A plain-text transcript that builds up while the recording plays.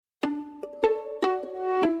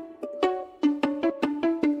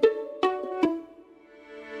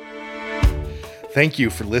Thank you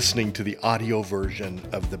for listening to the audio version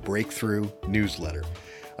of the Breakthru Newsletter.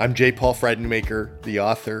 I'm J.Paul, Maker, the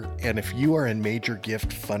author, and if you are in major gift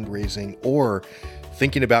fundraising or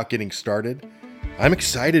thinking about getting started, I'm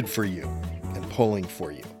excited for you and pulling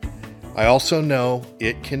for you. I also know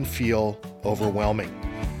it can feel overwhelming.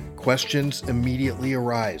 Questions immediately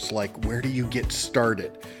arise like, where do you get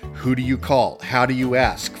started? Who do you call? How do you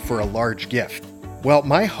ask for a large gift? Well,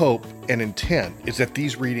 my hope and intent is that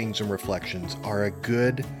these readings and reflections are a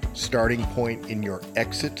good starting point in your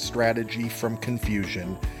exit strategy from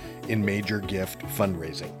confusion in major gift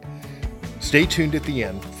fundraising. Stay tuned at the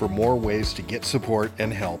end for more ways to get support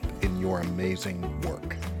and help in your amazing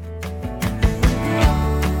work.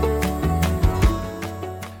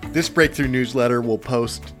 This Breakthru Newsletter will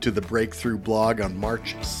post to the Breakthru blog on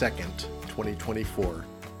March 2nd, 2024,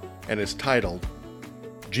 and is titled,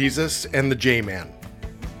 Jesus and the J.Man,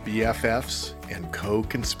 BFFs and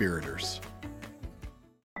Co-Conspirators.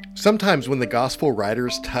 Sometimes when the gospel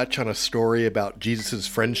writers touch on a story about Jesus'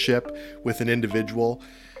 friendship with an individual,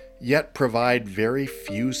 yet provide very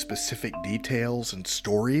few specific details and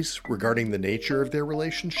stories regarding the nature of their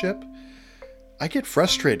relationship, I get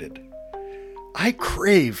frustrated. I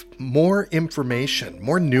crave more information,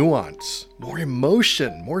 more nuance, more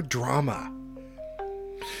emotion, more drama.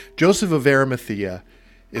 Joseph of Arimathea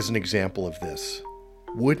is an example of this.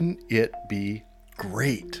 Wouldn't it be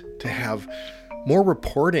great to have more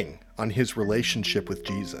reporting on his relationship with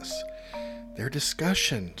Jesus? Their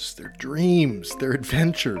discussions, their dreams, their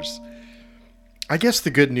adventures. I guess the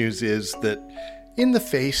good news is that in the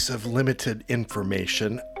face of limited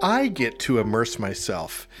information, I get to immerse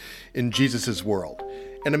myself in Jesus' world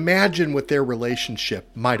and imagine what their relationship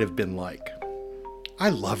might have been like. I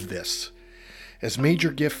love this. As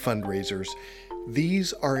major gift fundraisers,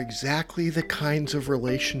 these are exactly the kinds of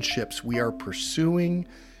relationships we are pursuing,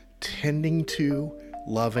 tending to,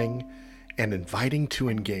 loving, and inviting to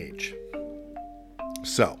engage.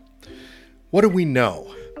 So, what do we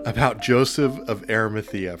know about Joseph of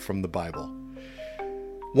Arimathea from the Bible?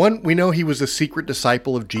 One, we know he was a secret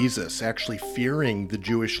disciple of Jesus, actually fearing the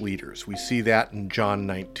Jewish leaders. We see that in John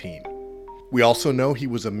 19. We also know he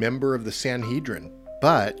was a member of the Sanhedrin,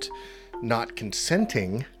 but not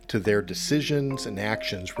consenting to their decisions and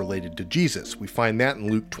actions related to Jesus. We find that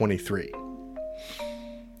in Luke 23.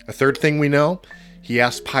 A third thing we know, he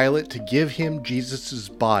asked Pilate to give him Jesus'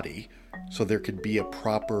 body so there could be a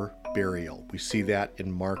proper burial. We see that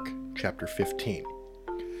in Mark chapter 15.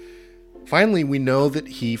 Finally, we know that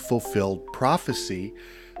he fulfilled prophecy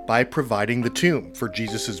by providing the tomb for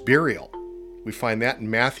Jesus' burial. We find that in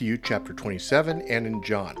Matthew chapter 27 and in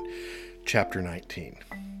John chapter 19.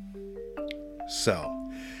 So,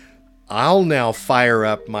 I'll now fire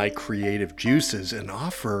up my creative juices and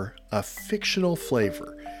offer a fictional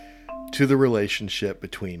flavor to the relationship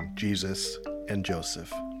between Jesus and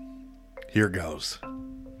Joseph. Here goes.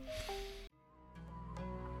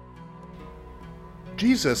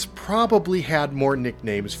 Jesus probably had more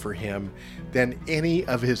nicknames for him than any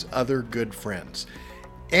of his other good friends,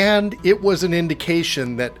 and it was an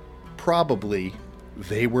indication that probably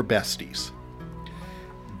they were besties.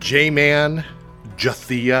 JMan,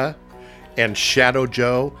 Jathea, and Shadow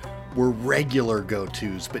Joe were regular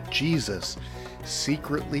go-tos, but Jesus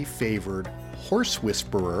secretly favored Horse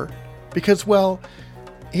Whisperer because, well,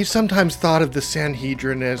 he sometimes thought of the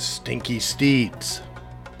Sanhedrin as stinky steeds.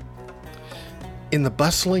 In the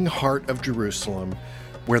bustling heart of Jerusalem,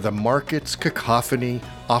 where the market's cacophony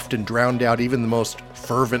often drowned out even the most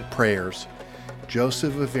fervent prayers,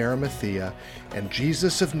 Joseph of Arimathea and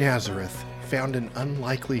Jesus of Nazareth found an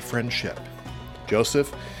unlikely friendship.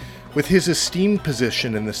 Joseph, with his esteemed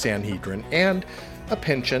position in the Sanhedrin and a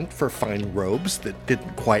penchant for fine robes that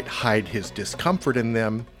didn't quite hide his discomfort in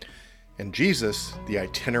them, and Jesus, the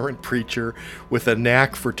itinerant preacher with a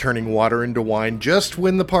knack for turning water into wine just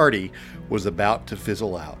when the party was about to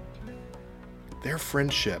fizzle out. Their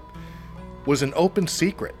friendship was an open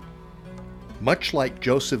secret, much like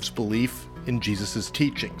Joseph's belief in Jesus'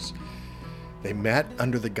 teachings. They met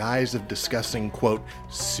under the guise of discussing, quote,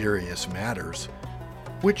 serious matters,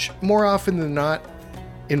 which more often than not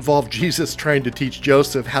involved Jesus trying to teach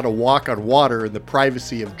Joseph how to walk on water in the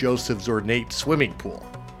privacy of Joseph's ornate swimming pool.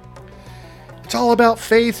 It's all about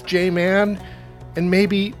faith, J.Man, and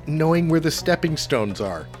maybe knowing where the stepping stones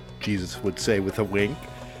are, Jesus would say with a wink,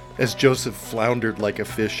 as Joseph floundered like a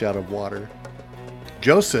fish out of water.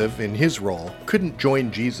 Joseph, in his role, couldn't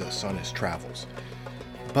join Jesus on his travels,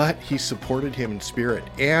 but he supported him in spirit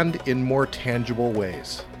and in more tangible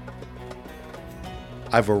ways.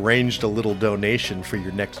 I've arranged a little donation for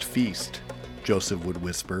your next feast, Joseph would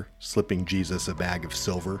whisper, slipping Jesus a bag of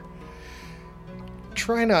silver.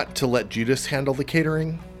 try not to let Judas handle the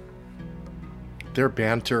catering. Their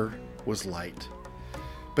banter was light,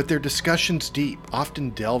 but their discussions deep, often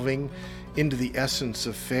delving into the essence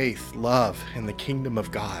of faith, love, and the kingdom of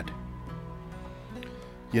God.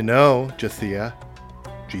 You know, Jathia,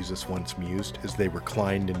 Jesus once mused as they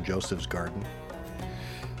reclined in Joseph's garden,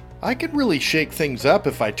 I could really shake things up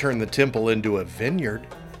if I turned the temple into a vineyard.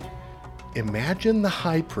 Imagine the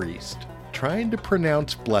high priest trying to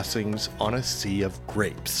pronounce blessings on a sea of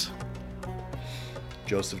grapes.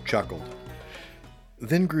 Joseph chuckled,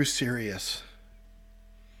 then grew serious.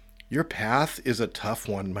 Your path is a tough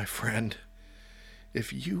one, my friend.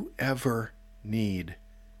 If you ever need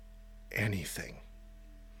anything.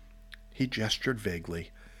 He gestured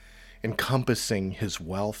vaguely, encompassing his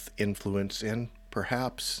wealth, influence, and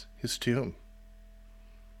perhaps his tomb.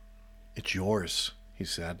 It's yours, he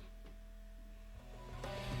said.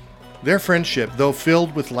 Their friendship, though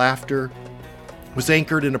filled with laughter, was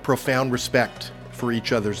anchored in a profound respect for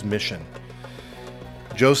each other's mission.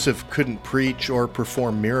 Joseph couldn't preach or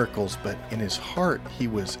perform miracles, but in his heart he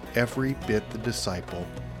was every bit the disciple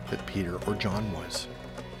that Peter or John was.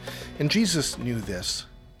 And Jesus knew this,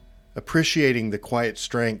 appreciating the quiet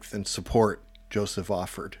strength and support Joseph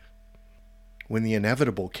offered. When the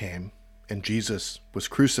inevitable came and Jesus was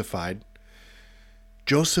crucified,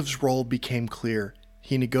 Joseph's role became clear.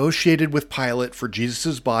 He negotiated with Pilate for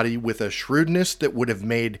Jesus' body with a shrewdness that would have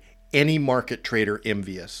made any market trader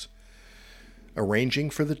envious. Arranging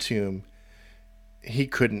for the tomb, he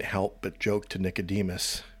couldn't help but joke to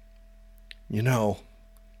Nicodemus, You know,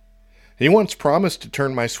 he once promised to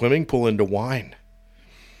turn my swimming pool into wine.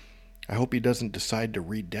 I hope he doesn't decide to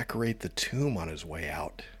redecorate the tomb on his way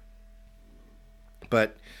out.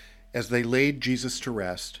 But as they laid Jesus to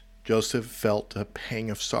rest, Joseph felt a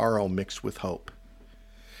pang of sorrow mixed with hope.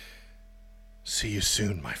 See you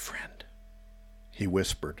soon, my friend, he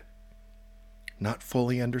whispered, not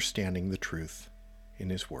fully understanding the truth in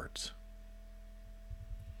his words.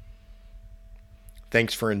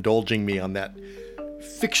 Thanks for indulging me on that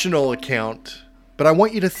fictional account, but I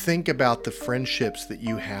want you to think about the friendships that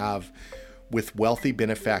you have with wealthy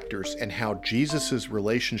benefactors and how Jesus'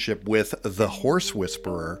 relationship with the horse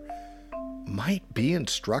whisperer might be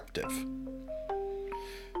instructive.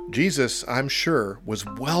 Jesus, I'm sure, was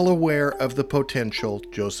well aware of the potential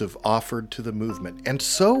Joseph offered to the movement, and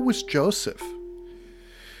so was Joseph.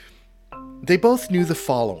 They both knew the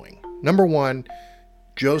following. Number one,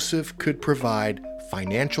 Joseph could provide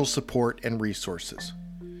financial support and resources.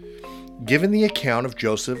 Given the account of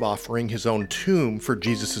Joseph offering his own tomb for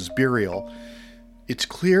Jesus' burial, it's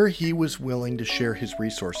clear he was willing to share his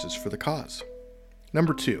resources for the cause.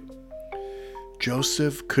 Number two,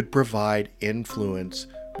 Joseph could provide influence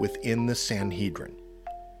within the Sanhedrin.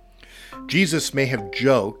 Jesus may have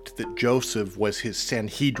joked that Joseph was his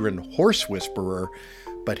Sanhedrin horse whisperer,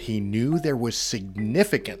 but he knew there was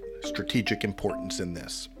significant strategic importance in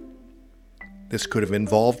this. This could have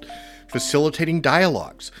involved facilitating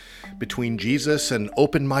dialogues between Jesus and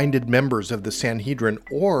open-minded members of the Sanhedrin,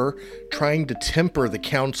 or trying to temper the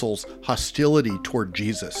council's hostility toward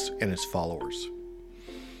Jesus and his followers.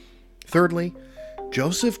 Thirdly,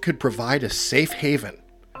 Joseph could provide a safe haven.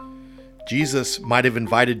 Jesus might have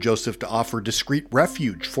invited Joseph to offer discreet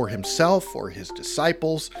refuge for himself or his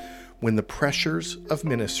disciples when the pressures of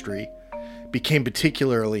ministry became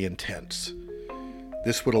particularly intense.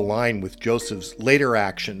 This would align with Joseph's later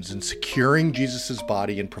actions in securing Jesus'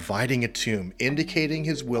 body and providing a tomb, indicating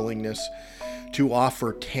his willingness to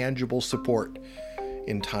offer tangible support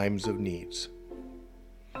in times of needs.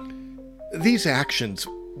 These actions,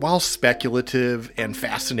 while speculative and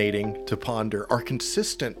fascinating to ponder, are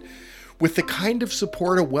consistent with the kind of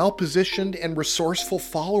support a well-positioned and resourceful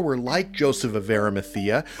follower like Joseph of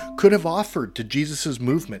Arimathea could have offered to Jesus'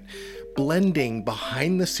 movement, blending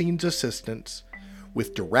behind-the-scenes assistance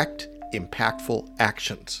with direct, impactful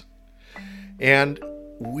actions. And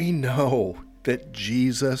we know that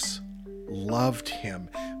Jesus loved him,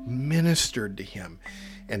 ministered to him,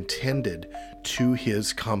 and tended to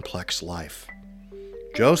his complex life.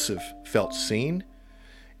 Joseph felt seen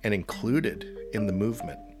and included in the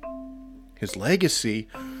movement. His legacy,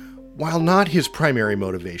 while not his primary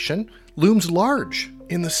motivation, looms large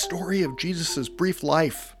in the story of Jesus' brief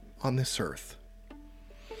life on this earth.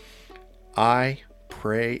 I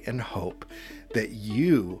pray and hope that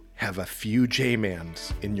you have a few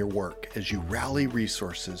JMans in your work as you rally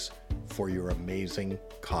resources for your amazing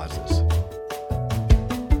causes.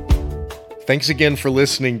 Thanks again for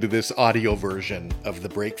listening to this audio version of the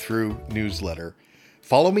Breakthru Newsletter.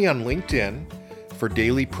 Follow me on LinkedIn for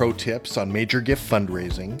daily pro tips on major gift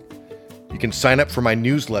fundraising. You can sign up for my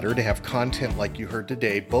newsletter to have content like you heard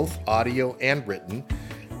today, both audio and written,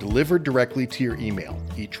 delivered directly to your email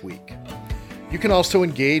each week. You can also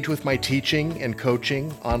engage with my teaching and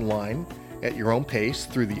coaching online at your own pace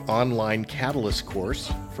through the online Catalyst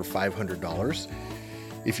course for $500.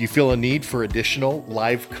 If you feel a need for additional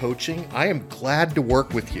live coaching, I am glad to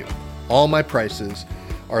work with you. All my prices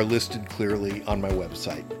are listed clearly on my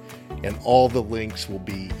website, and all the links will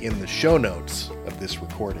be in the show notes of this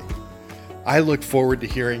recording. I look forward to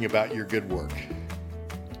hearing about your good work.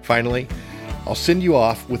 Finally, I'll send you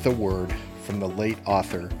off with a word from the late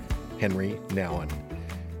author, Henry Nouwen.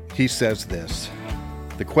 He says this: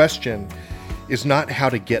 "The question is not how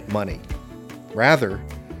to get money. Rather,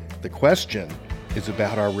 the question is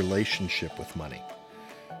about our relationship with money.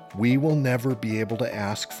 We will never be able to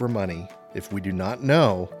ask for money if we do not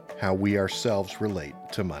know how we ourselves relate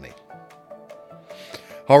to money."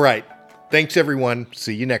 All right. Thanks, everyone.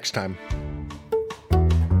 See you next time.